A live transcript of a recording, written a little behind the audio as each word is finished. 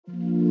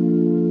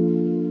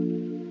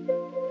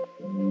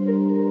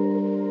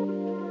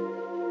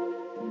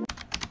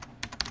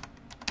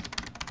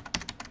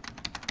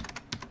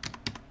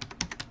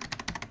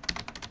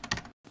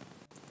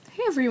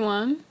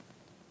everyone.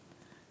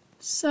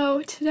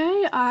 So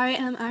today I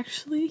am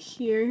actually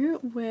here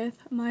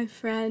with my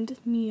friend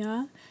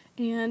Mia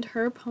and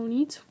her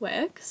pony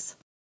Twix.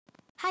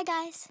 Hi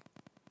guys.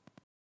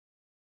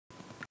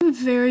 I'm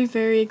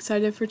very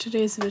excited for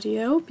today's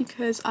video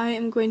because I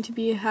am going to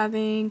be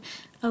having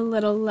a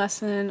little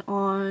lesson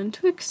on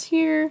Twix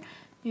here,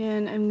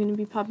 and I'm going to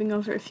be popping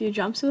over a few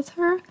jumps with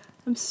her.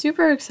 I'm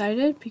super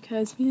excited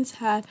because Mia's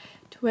had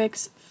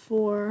Twix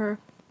for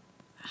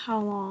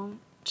how long?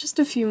 Just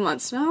a few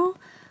months now.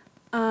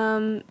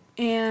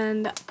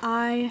 And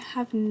I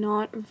have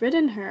not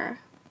ridden her,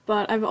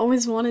 but I've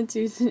always wanted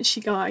to since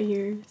she got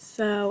here.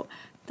 So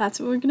that's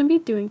what we're going to be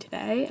doing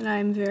today, and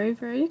I'm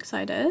very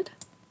excited.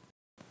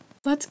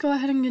 Let's go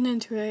ahead and get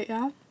into it,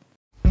 yeah?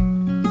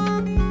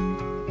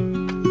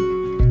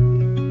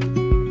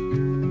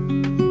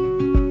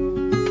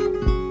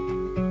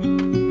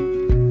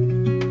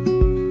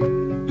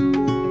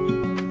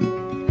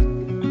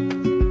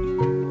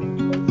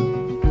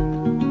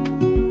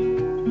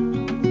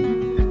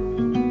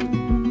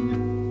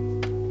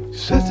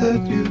 Said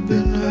that you've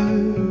been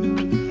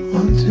hurt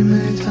one too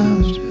many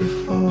times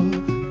before.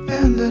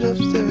 Ended up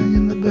staring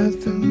in the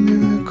bathroom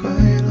mirror,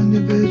 crying on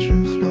your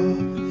bedroom floor.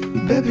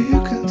 Baby,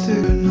 you can take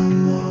it no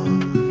more.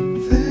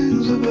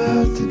 Things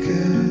about to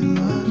get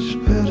much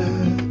better.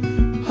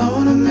 I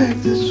wanna make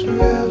this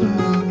forever.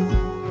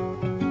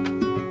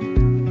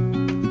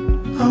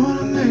 I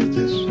wanna make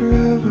this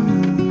forever.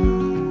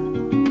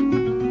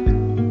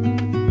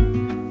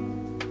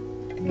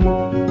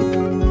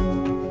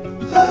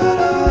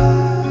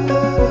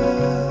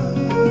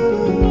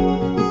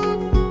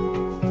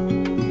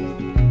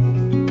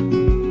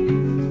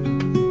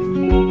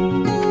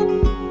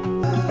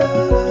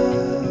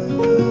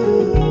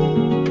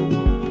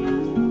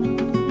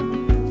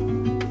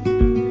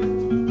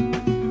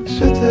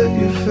 Said that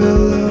you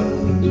felt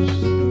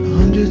lost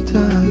 100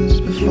 times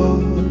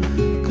before,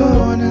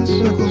 going in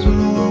circles on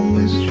a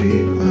one-way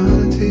street,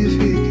 round until your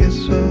feet get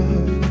sore.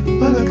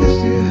 Well, I guess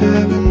you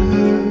haven't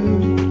heard.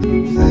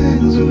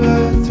 Things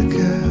about to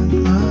get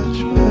much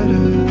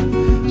better,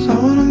 so I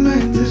wanna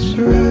make this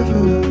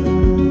forever.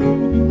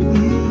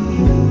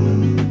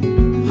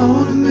 I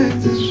wanna make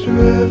this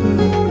forever.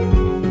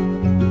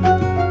 I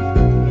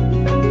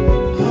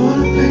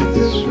wanna make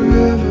this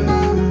forever.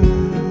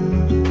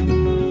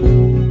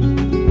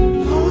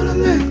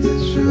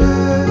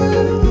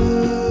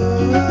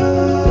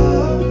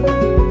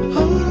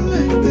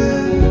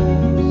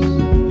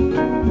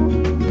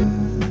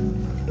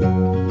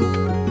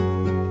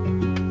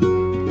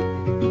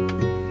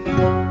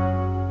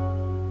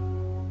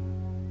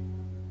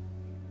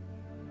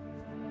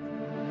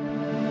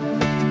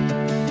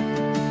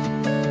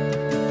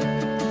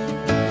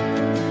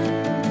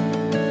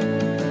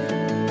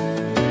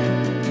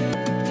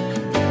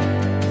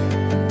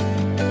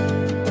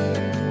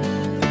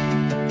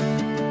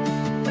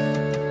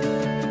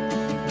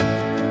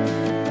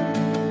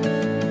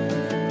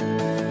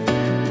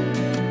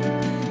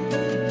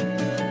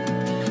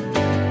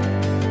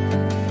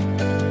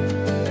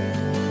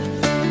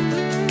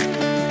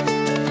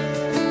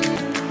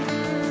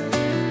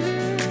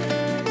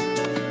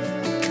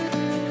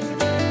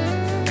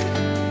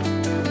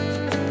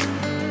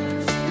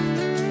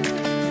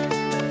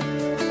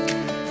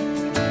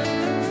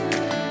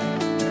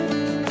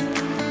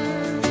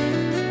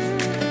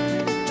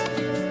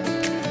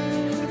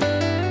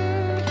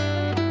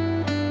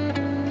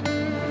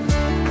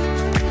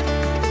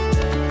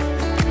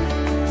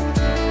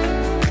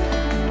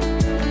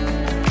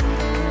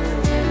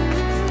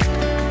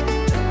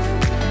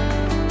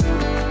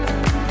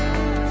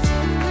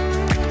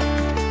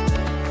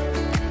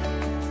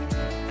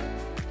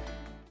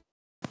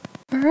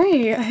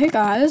 Alright, hey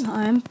guys,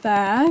 I'm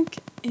back,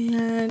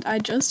 and I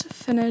just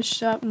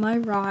finished up my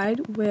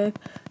ride with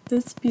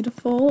this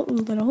beautiful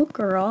little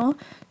girl.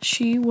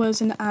 She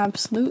was an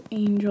absolute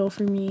angel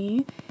for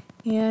me,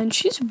 and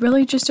she's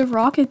really just a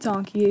rocket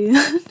donkey.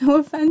 No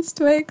offense,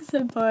 Twix,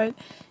 but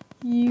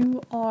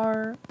you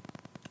are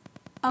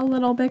a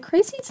little bit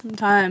crazy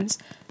sometimes.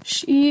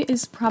 She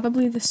is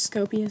probably the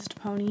scopiest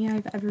pony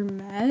I've ever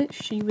met.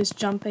 She was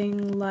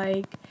jumping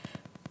like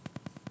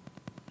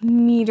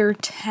meter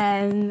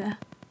 10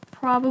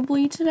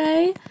 probably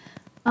today.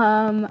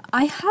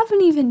 I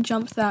haven't even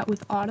jumped that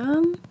with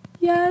Autumn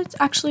yet.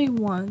 Actually,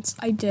 once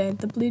I did.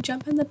 The blue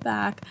jump in the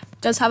back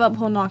does have a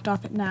pole knocked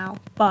off it now,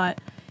 but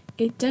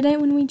it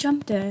didn't when we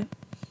jumped it.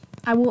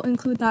 I will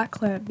include that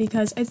clip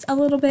because it's a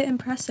little bit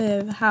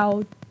impressive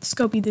how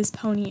scopy this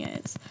pony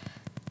is.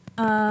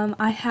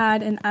 I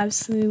had an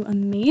absolute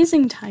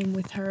amazing time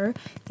with her.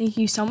 Thank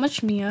you so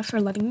much, Mia, for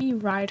letting me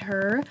ride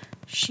her.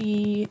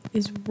 She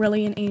is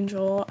really an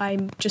angel. I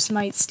just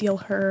might steal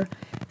her.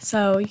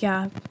 So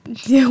yeah,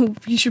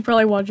 you should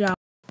probably watch out.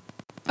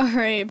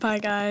 Alright, bye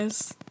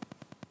guys.